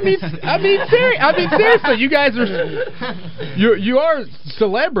mean, seriously, you guys you are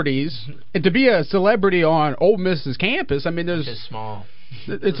celebrities, and to be a celebrity on Ole Miss's campus, I mean, there's just small.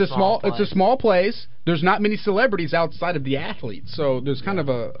 It's a small place. There's not many celebrities outside of the athletes, so there's kind of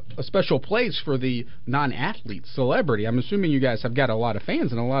a special place for the non-athlete celebrity. I'm assuming you guys have got a lot of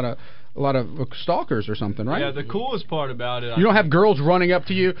fans and a lot of stalkers or something, right? Yeah, the coolest part about it. You don't have girls running up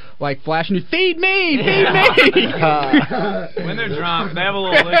to you like flashing you, feed me, feed me. When they're drunk, they have a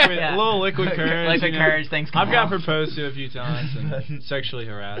little liquid courage. Liquid courage, thanks. I've got proposed to a few times and sexually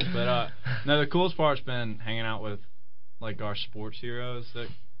harassed, but no, the coolest part's been hanging out with our sports heroes, that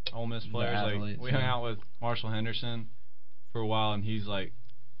Ole Miss players. We hung out with Marshall Henderson for a while, and he's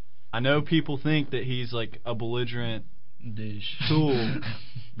I know people think that he's a belligerent Tool.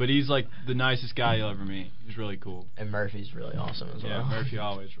 But he's like the nicest guy you'll ever meet. He's really cool. And Murphy's really awesome as well. Yeah, Murphy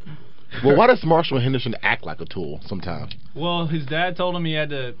always really cool. Well, why does Marshall Henderson act like a tool sometimes? Well, his dad told him he had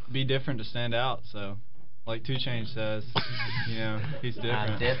to be different to stand out, so like 2 Chainz says, he's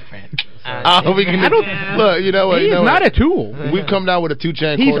different. We can look. You know what? He's not a tool. We've come down with a 2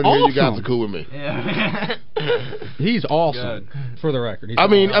 Chainz He's quarter here. You guys awesome. are cool with me. Yeah. He's awesome. For the record, he's I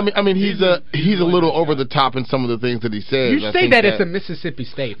mean, he's a little over the top in some of the things that he says. You say that it's a Mississippi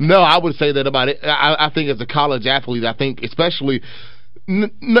State. No, I would say that about it. I think as a college athlete, I think especially. No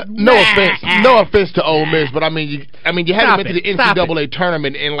offense to Ole Miss, but I mean you haven't been to the NCAA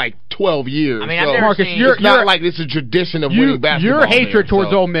tournament in like 12 years. I mean, so I've never Marcus, seen. it's not like this is a tradition of winning basketball. Your hatred there,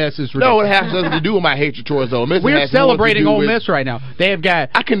 towards so. Ole Miss is ridiculous. No, it has nothing to do with my hatred towards Ole Miss. We're celebrating Ole Miss right now. They have got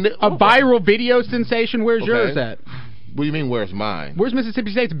a viral video sensation. Where's yours at? What do you mean, where's mine? Where's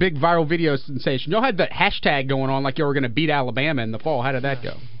Mississippi State's big viral video sensation? Y'all had the hashtag going on like y'all were going to beat Alabama in the fall. How did that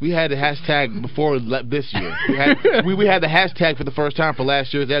go? We had the hashtag before this year. We had the hashtag for the first time for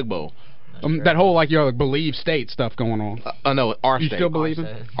last year's Egg Bowl. That whole believe state stuff going on. No, our state. You still believe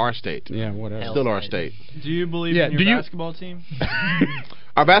it? Our state. Yeah, whatever. Still our state. Do you believe in your basketball team?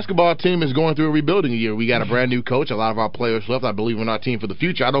 Our basketball team is going through a rebuilding year. We got a brand new coach. A lot of our players left. I believe in our team for the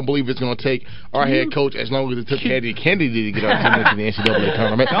future. I don't believe it's going to take our head coach as long as it took Eddie Kennedy to get our team into the NCAA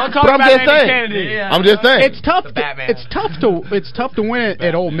tournament. Don't talk about Eddie Kennedy. Yeah. I'm just saying. It's tough to win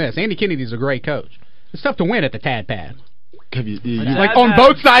at Ole Miss. Andy Kennedy's a great coach. It's tough to win at the Tad Pad. Like on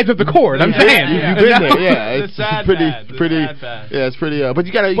both sides of the court. I'm saying you've been there. Yeah, it's pretty. Yeah, it's pretty. But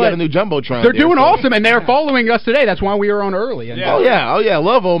you got a new jumbotron. They're doing awesome, and they're following us today. That's why we were on early. Oh yeah. I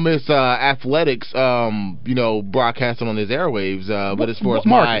love Ole Miss athletics. Broadcasting on his airwaves. But as far as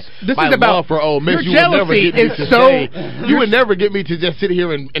Marcus, my love for Ole Miss, you would never get me to just sit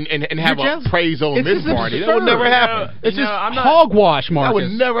here and have a praise Ole Miss party. That would never happen. It's just hogwash, Marcus. That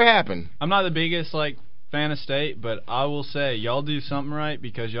would never happen. I'm not the biggest fan of State, but I will say y'all do something right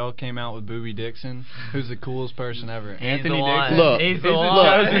because y'all came out with Boobie Dixon, who's the coolest person ever. Anthony Dixon. Look,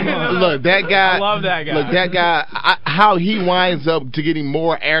 that guy. I love that guy. Look, that guy. How he winds up to getting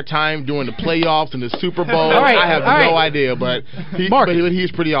more airtime during the playoffs and the Super Bowl, I have no idea. But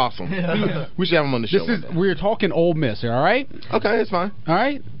he's pretty awesome. We should have him on the show. We're talking Ole Miss, all right? Okay, it's fine. All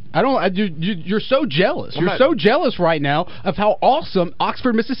right. You're so jealous. You're so jealous right now of how awesome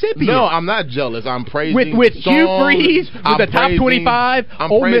Oxford, Mississippi is. No, I'm not jealous. I'm praising with the Hugh song. Freeze, with the top 25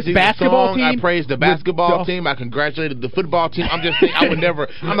 Ole Miss basketball team. I praised the basketball team. I congratulated the football team. I'm just saying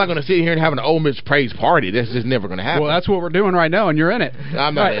I'm not going to sit here and have an Ole Miss praise party. That's just never going to happen. Well, that's what we're doing right now, and you're in it.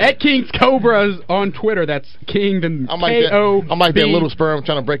 I'm not at King's Cobras on Twitter. That's King and I'm like that little sperm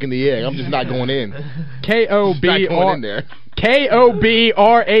trying to break in the egg. I'm just not going in.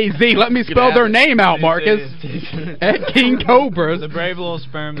 K-O-B-R-A-Z. Let me spell their name out, Marcus. At King Cobras. The brave little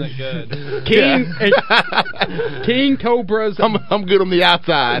sperm that good. King Cobras. I'm good on the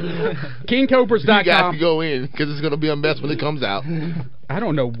outside. KingCobras.com. You guys can go in because it's going to be a mess when it comes out. I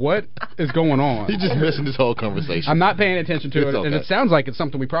don't know what is going on. You're just missing this whole conversation. I'm not paying attention to it, okay. and it sounds like it's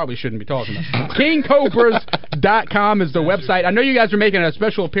something we probably shouldn't be talking about. KingCobras.com is the website. I know you guys are making a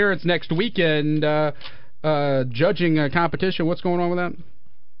special appearance next weekend. Judging a competition. What's going on with that?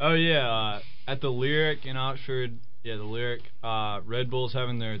 Oh yeah, at the Lyric in Oxford. Yeah, the Lyric. Red Bull's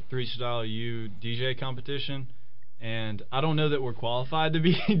having their 3-Style U DJ competition, and I don't know that we're qualified to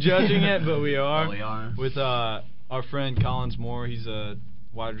be judging it, but we are. We are. With our friend Collins Moore. He's a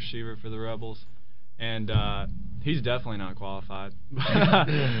wide receiver for the Rebels, and he's definitely not qualified.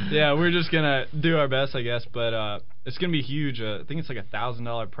 Yeah, we're just gonna do our best, I guess, but it's gonna be huge. I think it's like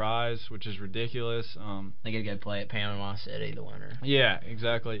 $1,000 prize, which is ridiculous. They get to go play at Panama City, the winner. Yeah,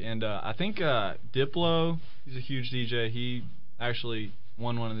 exactly. And I think Diplo, he's a huge DJ. He actually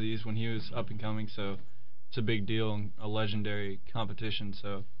won one of these when he was up and coming, so it's a big deal and a legendary competition.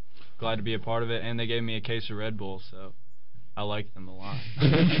 So glad to be a part of it. And they gave me a case of Red Bull, so I like them a lot.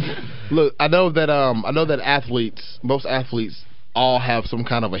 Look, I know that most athletes all have some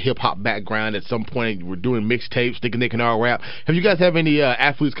kind of a hip-hop background. At some point we're doing mixtapes thinking they can all rap. Have you guys have any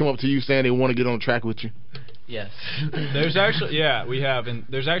athletes come up to you saying they want to get on track with you? Yes. There's actually, we have, and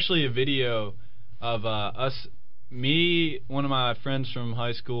there's actually a video of me, one of my friends from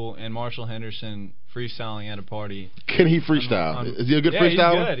high school, and Marshall Henderson freestyling at a party. Can he freestyle? Is he a good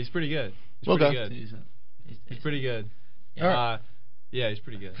freestyler? He's pretty good. He's pretty good. Yeah, he's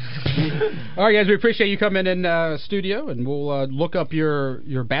pretty good. All right, guys, we appreciate you coming in studio, and we'll look up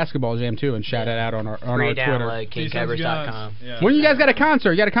your basketball jam too and shout it out on our Twitter. Download KingCobras.com. Yeah. When you guys got a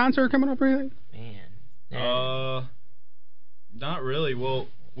concert? You got a concert coming up or anything? Man. Not really. Well,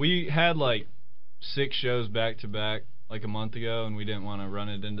 we had like 6 shows back to back like a month ago, and we didn't want to run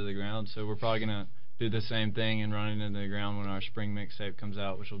it into the ground. So we're probably gonna do the same thing and run it into the ground when our spring mixtape comes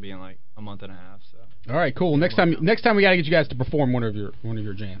out, which will be in like a month and a half. So. All right, cool. Next time we gotta get you guys to perform one of your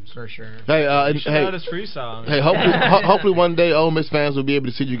jams. For sure. Hey, freestyle. Hey, hopefully one day Ole Miss fans will be able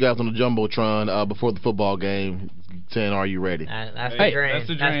to see you guys on the jumbotron before the football game, saying, "Are you ready?" That's the dream. That's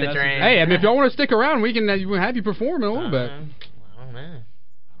the dream. Hey, I mean, if y'all want to stick around, we can have you perform in a little bit. I don't know.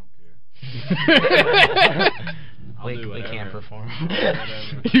 We can't perform.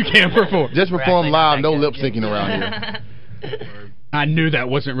 You can't perform. Just perform live, no lip syncing around here. I knew that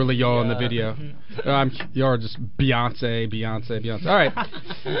wasn't really y'all in the video. Y'all are just Beyonce. All right.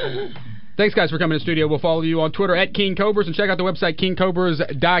 Thanks, guys, for coming to the studio. We'll follow you on Twitter at King Cobras and check out the website,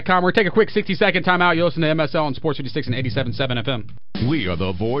 kingcobras.com. We're going to take a quick 60-second timeout. You'll listen to MSL on Sports 56 and 87.7 FM. We are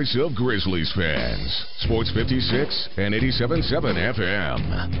the voice of Grizzlies fans. Sports 56 and 87.7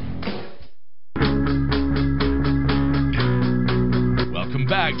 FM. Welcome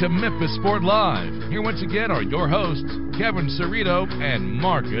back to Memphis Sport Live. Here once again are your hosts, Kevin Cerrito and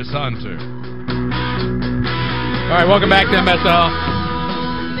Marcus Hunter. All right, welcome back to MSL.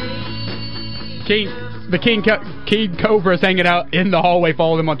 King Cobras hanging out in the hallway.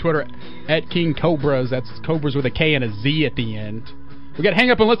 Follow them on Twitter at King Cobras. That's Cobras with a K and a Z at the end. We got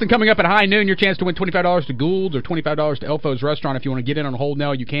Hang Up and Listen coming up at high noon. Your chance to win $25 to Gould's or $25 to Elfo's Restaurant. If you want to get in on hold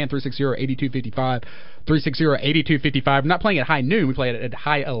now, you can. 360-8255. 360-8255. We're not playing at high noon. We play it at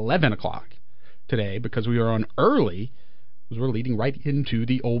high 11 o'clock today because we are on early. We're leading right into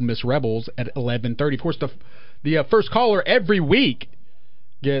the Ole Miss Rebels at 11:30. Of course, the first caller every week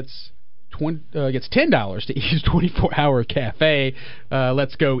gets $10 to E's 24-hour cafe.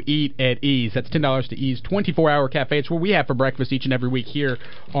 Let's go eat at E's. That's $10 to E's 24-hour cafe. It's where we have for breakfast each and every week here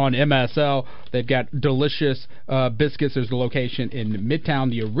on MSL. They've got delicious biscuits. There's the location in Midtown,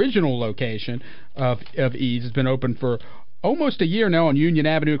 the original location of E's. It's been open for almost a year now on Union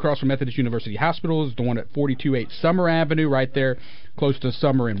Avenue across from Methodist University Hospital. Is the one at 428 Summer Avenue right there close to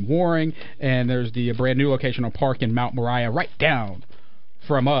Summer and Waring. And there's the brand new location on Park in Mount Moriah right down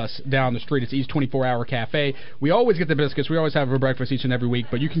from us down the street. It's E's 24-hour cafe. We always get the biscuits. We always have it for breakfast each and every week,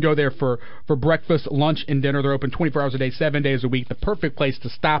 but you can go there for breakfast, lunch, and dinner. They're open 24 hours a day, 7 days a week. The perfect place to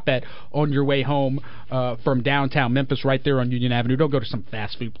stop at on your way home from downtown Memphis right there on Union Avenue. Don't go to some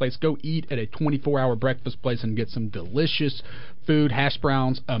fast food place. Go eat at a 24-hour breakfast place and get some delicious food. Hash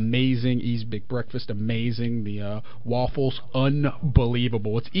browns, amazing. E's Big Breakfast, amazing. The waffles,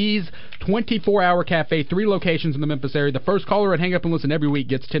 unbelievable. It's E's 24-hour cafe, 3 locations in the Memphis area. The first caller at Hang Up and Listen every week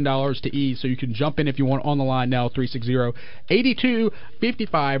gets $10 to E's, so you can jump in if you want on the line now, 360-8255.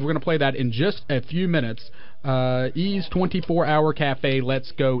 We're going to play that in just a few minutes. E's 24-hour cafe,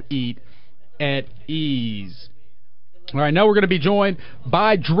 let's go eat at E's. All right, now we're going to be joined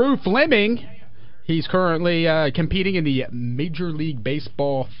by Drew Fleming. He's currently competing in the Major League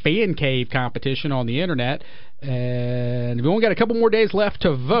Baseball Fan Cave competition on the internet. And we've only got a couple more days left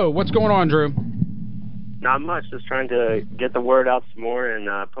to vote. What's going on, Drew? Not much. Just trying to get the word out some more and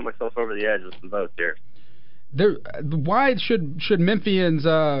put myself over the edge with some votes here. Why should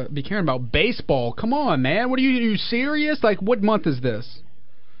Memphians be caring about baseball? Come on, man. What are you serious? Like, what month is this?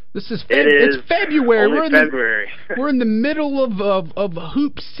 This is it's February. February. We're in the middle of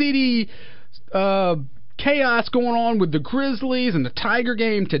Hoop City chaos going on with the Grizzlies and the Tiger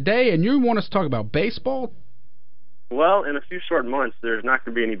game today, and you want us to talk about baseball? Well, in a few short months, there's not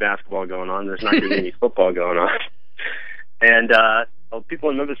going to be any basketball going on. There's not going to be any football going on. And people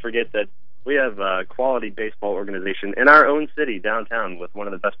in Memphis forget that we have a quality baseball organization in our own city, downtown, with one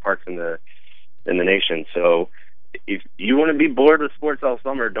of the best parks in the nation. So if you want to be bored with sports all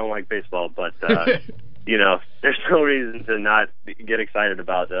summer, don't like baseball. But, there's no reason to not get excited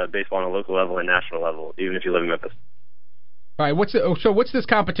about baseball on a local level and national level, even if you live in Memphis. All right, what's this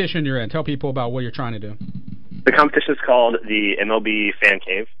competition you're in? Tell people about what you're trying to do. The competition is called the MLB Fan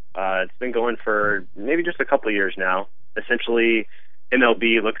Cave. It's been going for maybe just a couple of years now. Essentially,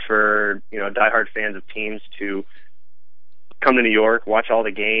 MLB looked for diehard fans of teams to come to New York, watch all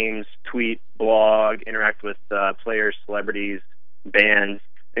the games, tweet, blog, interact with players, celebrities, bands,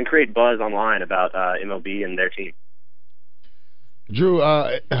 and create buzz online about MLB and their team. Drew,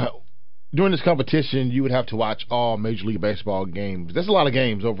 during this competition, you would have to watch all Major League Baseball games. That's a lot of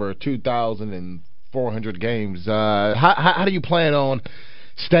games, over 2,400 games. How do you plan on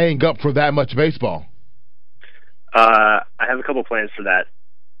staying up for that much baseball? I have a couple plans for that.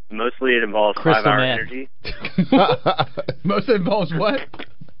 Mostly it involves 5-hour energy. Mostly involves what?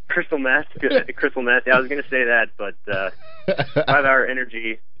 Crystal meth. Crystal meth. Yeah, I was going to say that, but 5-hour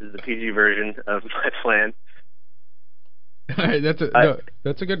energy is the PG version of my plan. All right, that's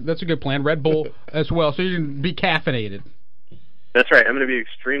a good plan. Red Bull as well, so you can be caffeinated. That's right. I'm going to be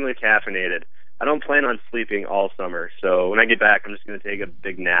extremely caffeinated. I don't plan on sleeping all summer, so when I get back, I'm just going to take a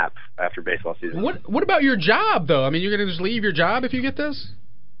big nap after baseball season. What about your job, though? I mean, you're going to just leave your job if you get this?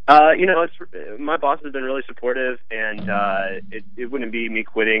 My boss has been really supportive, and it wouldn't be me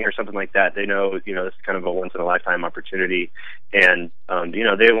quitting or something like that. They know, this is kind of a once-in-a-lifetime opportunity, and,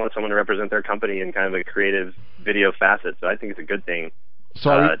 they want someone to represent their company in kind of a creative video facet, so I think it's a good thing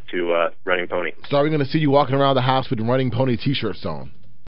to Running Pony. So are we going to see you walking around the house with Running Pony T-shirts on?